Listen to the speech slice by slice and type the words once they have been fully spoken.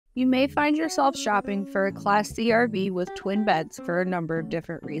You may find yourself shopping for a Class C RV with twin beds for a number of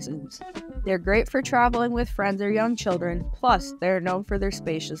different reasons. They're great for traveling with friends or young children, plus they're known for their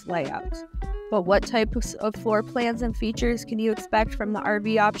spacious layouts. But what types of floor plans and features can you expect from the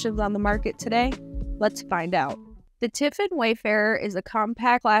RV options on the market today? Let's find out. The Tiffin Wayfarer is a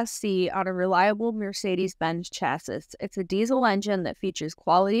compact Class C on a reliable Mercedes-Benz chassis. It's a diesel engine that features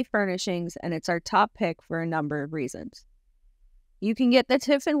quality furnishings, and it's our top pick for a number of reasons. You can get the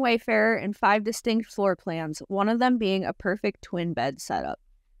Tiffin Wayfarer in 5 distinct floor plans, one of them being a perfect twin bed setup.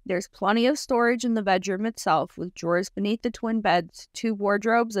 There's plenty of storage in the bedroom itself, with drawers beneath the twin beds, 2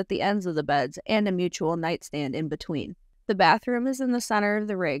 wardrobes at the ends of the beds, and a mutual nightstand in between. The bathroom is in the center of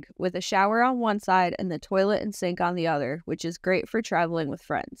the rig, with a shower on one side and the toilet and sink on the other, which is great for traveling with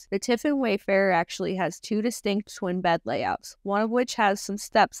friends. The Tiffin Wayfarer actually has 2 distinct twin bed layouts, one of which has some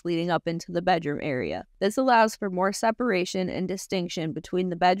steps leading up into the bedroom area. This allows for more separation and distinction between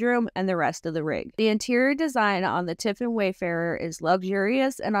the bedroom and the rest of the rig. The interior design on the Tiffin Wayfarer is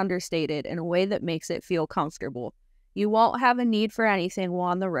luxurious and understated in a way that makes it feel comfortable. You won't have a need for anything while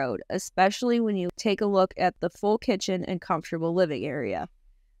on the road, especially when you take a look at the full kitchen and comfortable living area.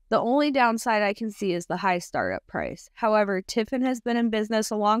 The only downside I can see is the high startup price. However, Tiffin has been in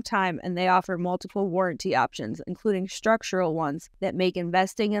business a long time and they offer multiple warranty options, including structural ones, that make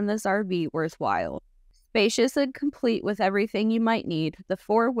investing in this RV worthwhile. Spacious and complete with everything you might need, the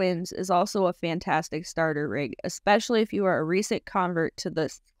Four Winds is also a fantastic starter rig, especially if you are a recent convert to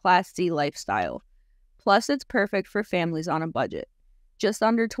the Class C lifestyle. Plus, it's perfect for families on a budget. Just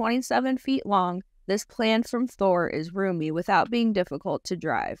under 27 feet long, this plan from Thor is roomy without being difficult to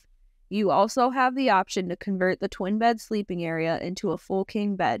drive. You also have the option to convert the twin bed sleeping area into a full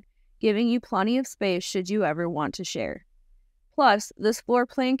king bed, giving you plenty of space should you ever want to share. Plus, this floor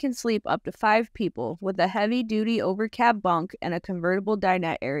plan can sleep up to 5 people with a heavy-duty overcab bunk and a convertible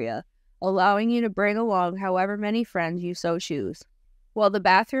dinette area, allowing you to bring along however many friends you so choose. While the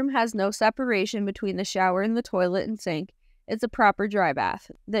bathroom has no separation between the shower and the toilet and sink, it's a proper dry bath.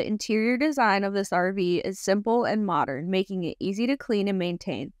 The interior design of this RV is simple and modern, making it easy to clean and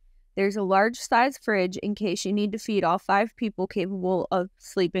maintain. There's a large size fridge in case you need to feed all 5 people capable of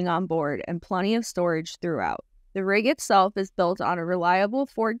sleeping on board, and plenty of storage throughout. The rig itself is built on a reliable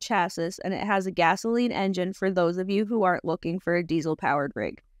Ford chassis, and it has a gasoline engine for those of you who aren't looking for a diesel-powered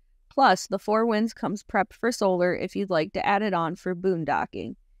rig. Plus, the Four Winds comes prepped for solar if you'd like to add it on for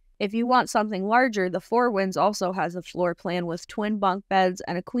boondocking. If you want something larger, the Four Winds also has a floor plan with twin bunk beds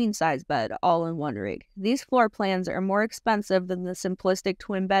and a queen-size bed, all in one rig. These floor plans are more expensive than the simplistic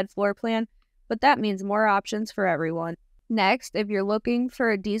twin bed floor plan, but that means more options for everyone. Next, if you're looking for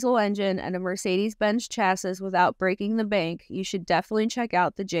a diesel engine and a Mercedes-Benz chassis without breaking the bank, you should definitely check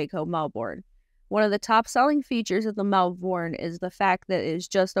out the Jayco Melbourne. One of the top-selling features of the Melbourne is the fact that it is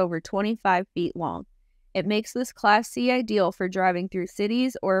just over 25 feet long. It makes this Class C ideal for driving through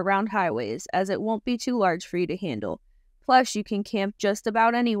cities or around highways, as it won't be too large for you to handle. Plus, you can camp just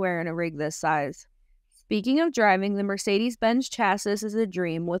about anywhere in a rig this size. Speaking of driving, the Mercedes-Benz chassis is a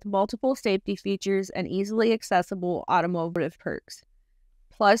dream with multiple safety features and easily accessible automotive perks.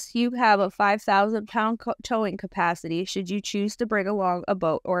 Plus, you have a 5,000-pound towing capacity should you choose to bring along a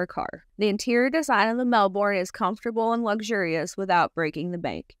boat or a car. The interior design of the Melbourne is comfortable and luxurious without breaking the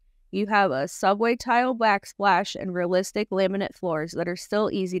bank. You have a subway tile backsplash and realistic laminate floors that are still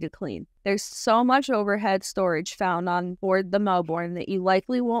easy to clean. There's so much overhead storage found on board the Melbourne that you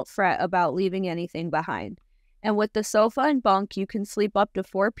likely won't fret about leaving anything behind. And with the sofa and bunk, you can sleep up to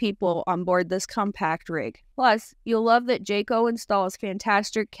 4 people on board this compact rig. Plus, you'll love that Jayco installs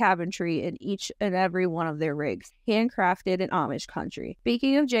fantastic cabinetry in each and every one of their rigs, handcrafted in Amish country.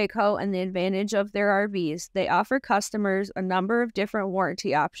 Speaking of Jayco and the advantage of their RVs, they offer customers a number of different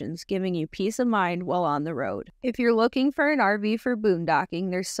warranty options, giving you peace of mind while on the road. If you're looking for an RV for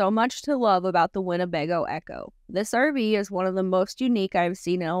boondocking, there's so much to love about the Winnebago Ekko. This RV is one of the most unique I've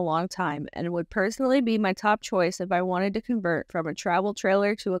seen in a long time, and would personally be my top choice if I wanted to convert from a travel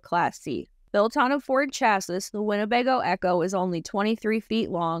trailer to a Class C. Built on a Ford chassis, the Winnebago Ekko is only 23 feet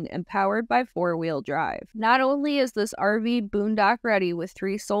long and powered by 4-wheel drive. Not only is this RV boondock ready with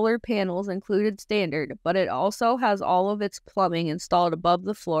 3 solar panels included standard, but it also has all of its plumbing installed above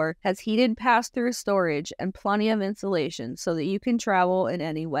the floor, has heated pass-through storage, and plenty of insulation so that you can travel in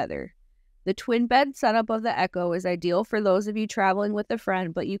any weather. The twin bed setup of the Ekko is ideal for those of you traveling with a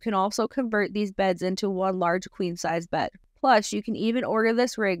friend, but you can also convert these beds into one large queen-size bed. Plus, you can even order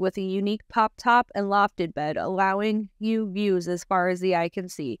this rig with a unique pop-top and lofted bed, allowing you views as far as the eye can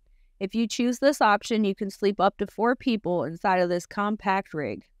see. If you choose this option, you can sleep up to 4 people inside of this compact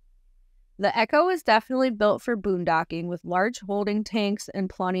rig. The Ekko is definitely built for boondocking with large holding tanks and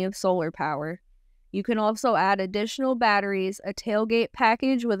plenty of solar power. You can also add additional batteries, a tailgate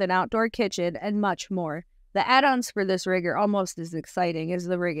package with an outdoor kitchen, and much more. The add-ons for this rig are almost as exciting as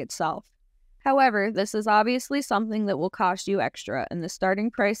the rig itself. However, this is obviously something that will cost you extra, and the starting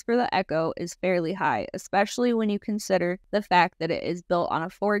price for the Ekko is fairly high, especially when you consider the fact that it is built on a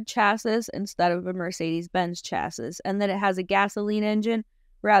Ford chassis instead of a Mercedes-Benz chassis, and that it has a gasoline engine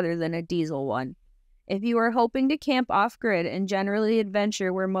rather than a diesel one. If you are hoping to camp off-grid and generally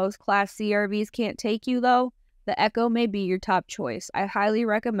adventure where most Class C RVs can't take you, though, the Ekko may be your top choice. I highly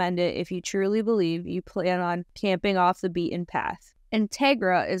recommend it if you truly believe you plan on camping off the beaten path.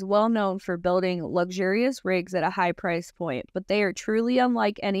 Entegra is well known for building luxurious rigs at a high price point, but they are truly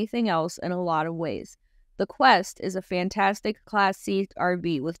unlike anything else in a lot of ways. The Qwest is a fantastic Class C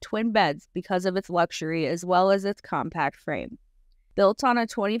RV with twin beds because of its luxury as well as its compact frame. Built on a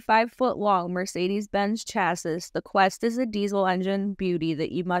 25-foot-long Mercedes-Benz chassis, the Qwest is a diesel engine beauty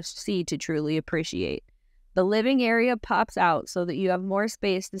that you must see to truly appreciate. The living area pops out so that you have more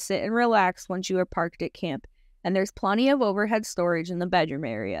space to sit and relax once you are parked at camp, and there's plenty of overhead storage in the bedroom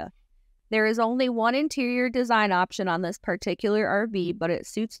area. There is only one interior design option on this particular RV, but it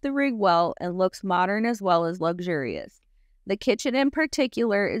suits the rig well and looks modern as well as luxurious. The kitchen in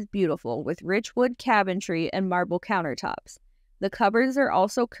particular is beautiful, with rich wood cabinetry and marble countertops. The cupboards are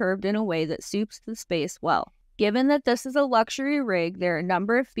also curved in a way that suits the space well. Given that this is a luxury rig, there are a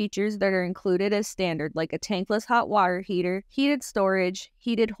number of features that are included as standard, like a tankless hot water heater, heated storage,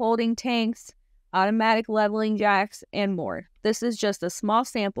 heated holding tanks, automatic leveling jacks, and more. This is just a small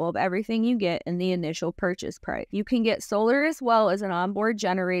sample of everything you get in the initial purchase price. You can get solar as well as an onboard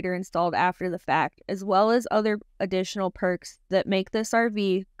generator installed after the fact, as well as other additional perks that make this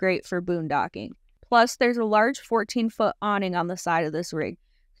RV great for boondocking. Plus, there's a large 14-foot awning on the side of this rig,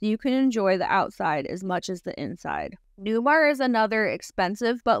 so you can enjoy the outside as much as the inside. Newmar is another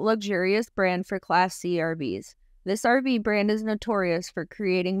expensive but luxurious brand for Class C RVs. This RV brand is notorious for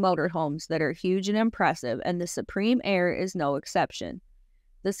creating motorhomes that are huge and impressive, and the Supreme Aire is no exception.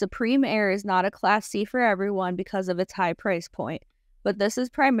 The Supreme Aire is not a Class C for everyone because of its high price point, but this is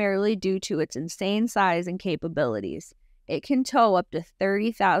primarily due to its insane size and capabilities. It can tow up to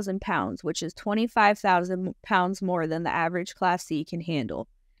 30,000 pounds, which is 25,000 pounds more than the average Class C can handle.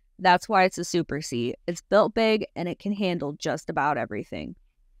 That's why it's a Super C. It's built big, and it can handle just about everything.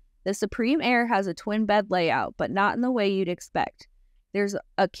 The Supreme Aire has a twin bed layout, but not in the way you'd expect. There's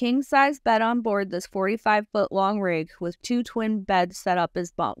a king-size bed on board this 45-foot-long rig with two twin beds set up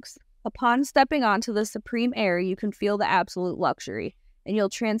as bunks. Upon stepping onto the Supreme Aire, you can feel the absolute luxury, and you'll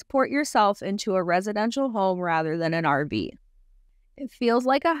transport yourself into a residential home rather than an RV. It feels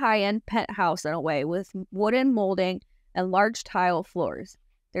like a high-end penthouse in a way, with wooden molding and large tile floors.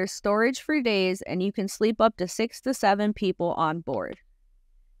 There's storage for days, and you can sleep up to 6 to 7 people on board.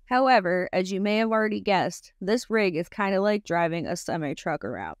 However, as you may have already guessed, this rig is kind of like driving a semi-truck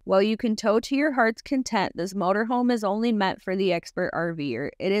around. While you can tow to your heart's content, this motorhome is only meant for the expert RVer.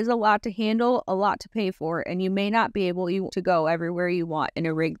 It is a lot to handle, a lot to pay for, and you may not be able to go everywhere you want in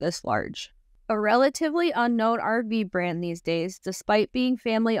a rig this large. A relatively unknown RV brand these days, despite being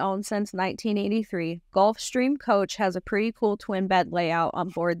family-owned since 1983, Gulfstream Coach has a pretty cool twin-bed layout on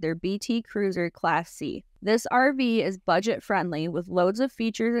board their BT Cruiser Class C. This RV is budget-friendly, with loads of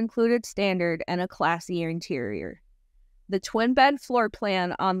features included standard and a classier interior. The twin-bed floor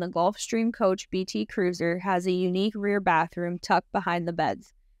plan on the Gulfstream Coach BT Cruiser has a unique rear bathroom tucked behind the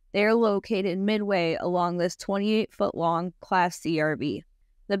beds. They are located midway along this 28-foot-long Class C RV.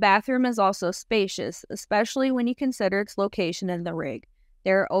 The bathroom is also spacious, especially when you consider its location in the rig.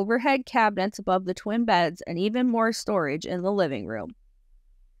 There are overhead cabinets above the twin beds and even more storage in the living room.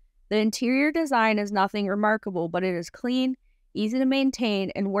 The interior design is nothing remarkable, but it is clean, easy to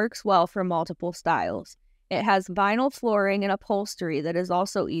maintain, and works well for multiple styles. It has vinyl flooring and upholstery that is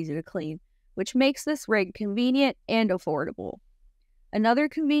also easy to clean, which makes this rig convenient and affordable. Another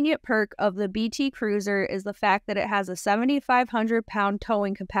convenient perk of the BT Cruiser is the fact that it has a 7,500-pound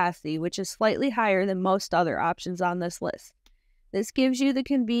towing capacity, which is slightly higher than most other options on this list. This gives you the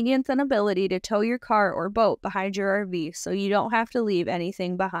convenience and ability to tow your car or boat behind your RV, so you don't have to leave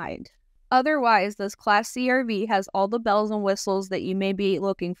anything behind. Otherwise, this Class C RV has all the bells and whistles that you may be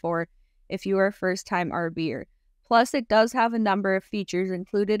looking for if you are a first-time RVer. Plus, it does have a number of features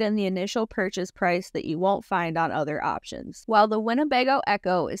included in the initial purchase price that you won't find on other options. While the Winnebago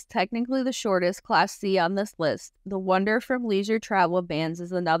Ekko is technically the shortest Class C on this list, the Wonder from Leisure Travel Vans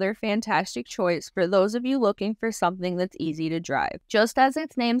is another fantastic choice for those of you looking for something that's easy to drive. Just as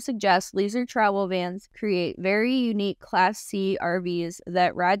its name suggests, Leisure Travel Vans create very unique Class C RVs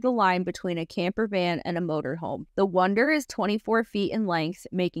that ride the line between a camper van and a motorhome. The Wonder is 24 feet in length,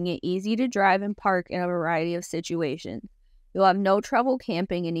 making it easy to drive and park in a variety of situations. You'll have no trouble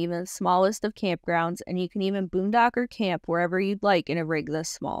camping in even the smallest of campgrounds, and you can even boondock or camp wherever you'd like in a rig this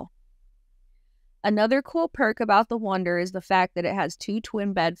small. Another cool perk about the Wonder is the fact that it has 2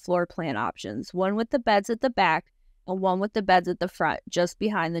 twin bed floor plan options, one with the beds at the back and one with the beds at the front, just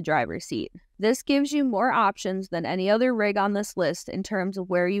behind the driver's seat. This gives you more options than any other rig on this list in terms of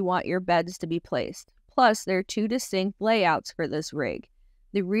where you want your beds to be placed. Plus, there are 2 distinct layouts for this rig.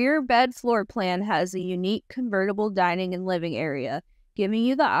 The rear bed floor plan has a unique convertible dining and living area, giving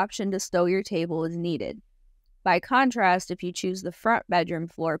you the option to stow your table as needed. By contrast, if you choose the front bedroom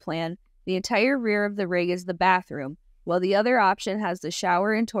floor plan, the entire rear of the rig is the bathroom, while the other option has the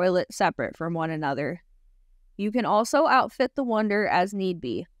shower and toilet separate from one another. You can also outfit the Wonder as need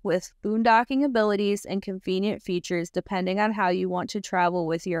be, with boondocking abilities and convenient features depending on how you want to travel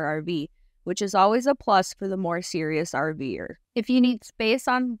with your RV, which is always a plus for the more serious RVer. If you need space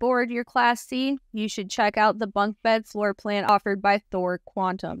on board your Class C, you should check out the bunk bed floor plan offered by Thor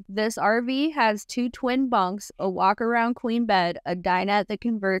Quantum. This RV has 2 twin bunks, a walk-around queen bed, a dinette that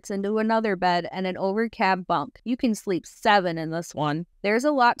converts into another bed, and an overcab bunk. You can sleep 7 in this one. There's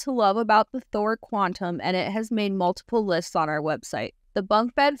a lot to love about the Thor Quantum, and it has made multiple lists on our website. The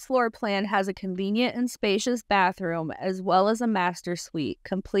bunk bed floor plan has a convenient and spacious bathroom as well as a master suite,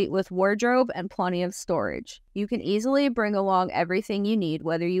 complete with wardrobe and plenty of storage. You can easily bring along everything you need,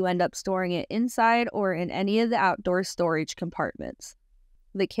 whether you end up storing it inside or in any of the outdoor storage compartments.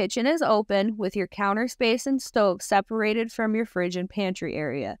 The kitchen is open, with your counter space and stove separated from your fridge and pantry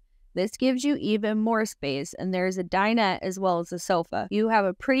area. This gives you even more space, and there is a dinette as well as a sofa. You have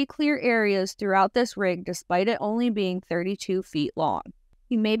a pretty clear areas throughout this rig despite it only being 32 feet long.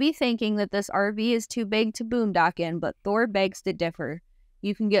 You may be thinking that this RV is too big to boondock in, but Thor begs to differ.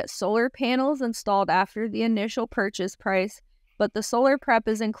 You can get solar panels installed after the initial purchase price, but the solar prep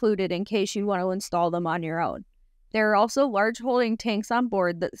is included in case you want to install them on your own. There are also large holding tanks on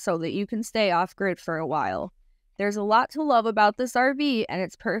board so that you can stay off-grid for a while. There's a lot to love about this RV, and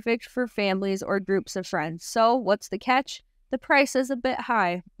it's perfect for families or groups of friends. So, what's the catch? The price is a bit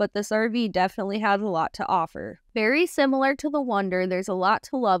high, but this RV definitely has a lot to offer. Very similar to the Wonder, there's a lot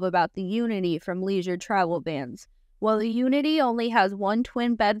to love about the Unity from Leisure Travel Vans. While the Unity only has 1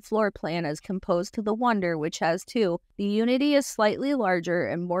 twin bed floor plan as composed to the Wonder, which has 2, the Unity is slightly larger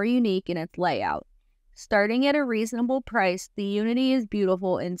and more unique in its layout. Starting at a reasonable price, the Unity is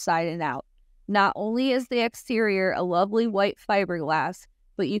beautiful inside and out. Not only is the exterior a lovely white fiberglass,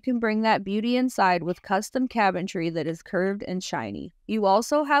 but you can bring that beauty inside with custom cabinetry that is curved and shiny. You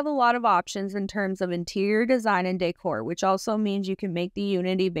also have a lot of options in terms of interior design and decor, which also means you can make the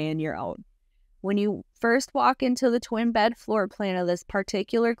Unity van your own. When you first walk into the twin bed floor plan of this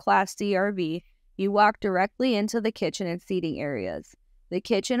particular Class C RV, you walk directly into the kitchen and seating areas. The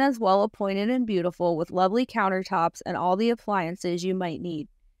kitchen is well appointed and beautiful with lovely countertops and all the appliances you might need.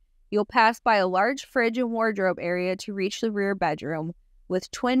 You'll pass by a large fridge and wardrobe area to reach the rear bedroom,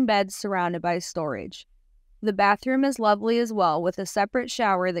 with twin beds surrounded by storage. The bathroom is lovely as well, with a separate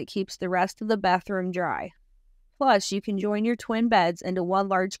shower that keeps the rest of the bathroom dry. Plus, you can join your twin beds into one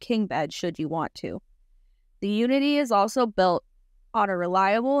large king bed should you want to. The Unity is also built on a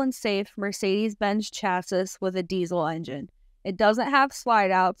reliable and safe Mercedes-Benz chassis with a diesel engine. It doesn't have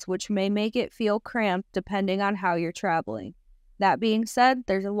slide-outs, which may make it feel cramped depending on how you're traveling. That being said,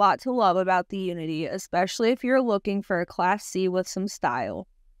 there's a lot to love about the Unity, especially if you're looking for a Class C with some style.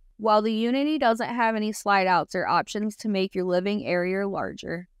 While the Unity doesn't have any slide-outs or options to make your living area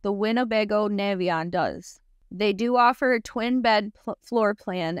larger, the Winnebago Navion does. They do offer a twin bed floor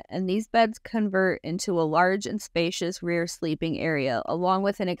plan, and these beds convert into a large and spacious rear sleeping area, along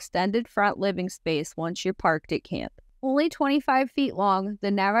with an extended front living space once you're parked at camp. Only 25 feet long, the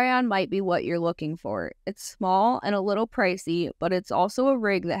Navion might be what you're looking for. It's small and a little pricey, but it's also a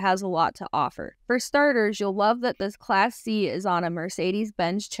rig that has a lot to offer. For starters, you'll love that this Class C is on a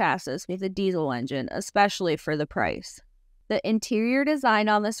Mercedes-Benz chassis with a diesel engine, especially for the price. The interior design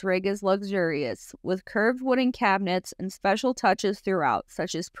on this rig is luxurious, with curved wooden cabinets and special touches throughout,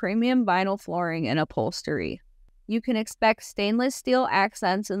 such as premium vinyl flooring and upholstery. You can expect stainless steel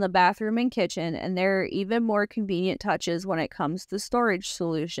accents in the bathroom and kitchen, and there are even more convenient touches when it comes to storage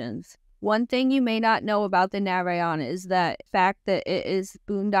solutions. One thing you may not know about the Navion is the fact that it is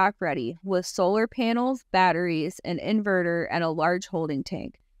boondock ready with solar panels, batteries, an inverter, and a large holding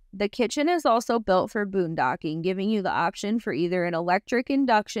tank. The kitchen is also built for boondocking, giving you the option for either an electric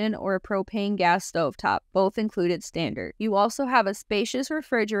induction or a propane gas stovetop, both included standard. You also have a spacious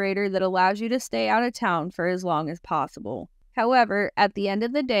refrigerator that allows you to stay out of town for as long as possible. However, at the end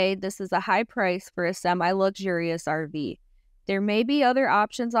of the day, this is a high price for a semi-luxurious RV. There may be other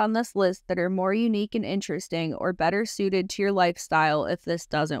options on this list that are more unique and interesting or better suited to your lifestyle if this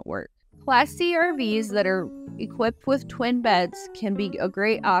doesn't work. Class C RVs that are equipped with twin beds can be a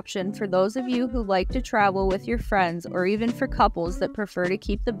great option for those of you who like to travel with your friends or even for couples that prefer to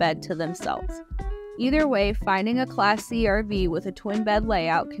keep the bed to themselves. Either way, finding a Class C RV with a twin bed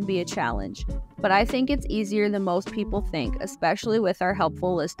layout can be a challenge, but I think it's easier than most people think, especially with our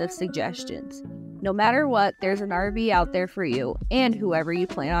helpful list of suggestions. No matter what, there's an RV out there for you and whoever you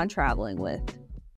plan on traveling with.